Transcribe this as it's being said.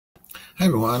Hi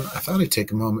everyone, I thought I'd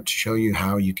take a moment to show you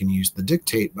how you can use the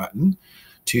dictate button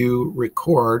to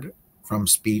record from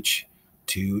speech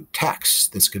to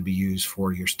text. This could be used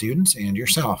for your students and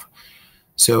yourself.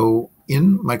 So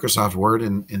in Microsoft Word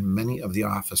and in many of the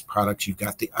Office products, you've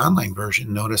got the online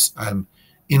version. Notice I'm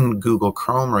in Google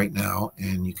Chrome right now,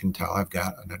 and you can tell I've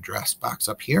got an address box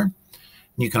up here. And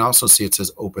you can also see it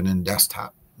says open in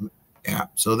desktop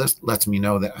app. So this lets me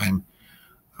know that I'm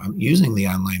using the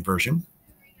online version.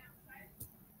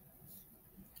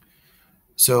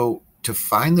 So to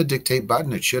find the dictate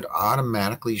button, it should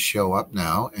automatically show up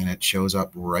now, and it shows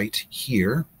up right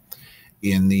here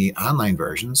in the online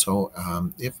version. So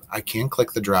if I can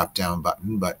click the drop down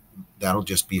button, but that'll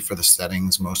just be for the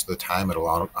settings. Most of the time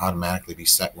it'll automatically be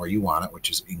set where you want it,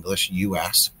 which is English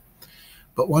US.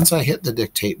 But once I hit the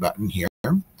dictate button here,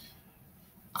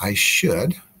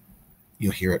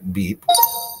 you'll hear it beep.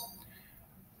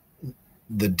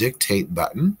 The dictate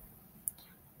button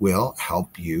will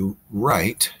help you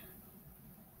write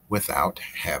without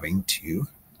having to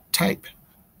type.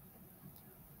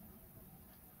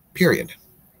 Period.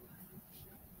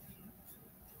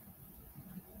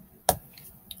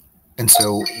 And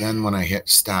so then when I hit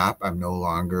stop, I'm no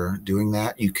longer doing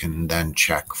that. You can then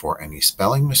check for any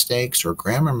spelling mistakes or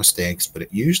grammar mistakes, but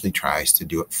it usually tries to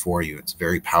do it for you. It's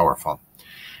very powerful.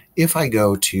 If I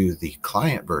go to the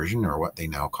client version, or what they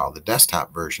now call the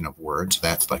desktop version of Word, so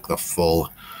that's like the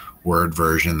full Word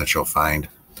version that you'll find,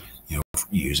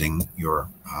 using your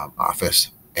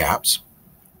Office apps,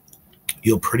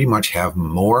 you'll pretty much have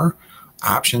more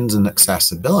options and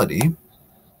accessibility.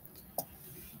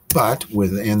 But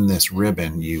within this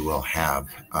ribbon, you will have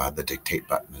the dictate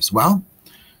button as well.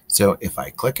 So if I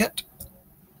click it,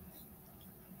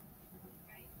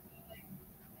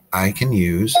 I can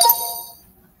use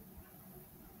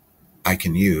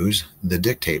the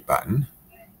dictate button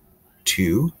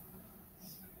to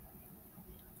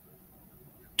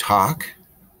talk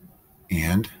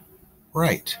and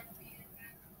write.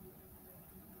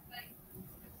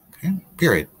 Okay,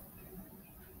 period.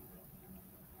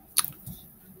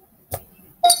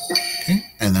 Okay,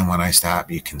 and then when I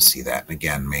stop, you can see that, and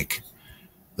again, make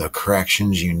the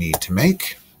corrections you need to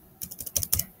make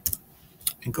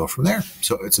and go from there.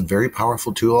 So it's a very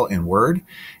powerful tool in Word,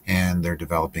 and they're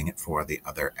developing it for the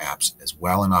other apps as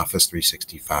well in Office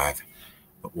 365.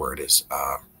 But Word is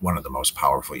one of the most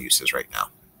powerful uses right now.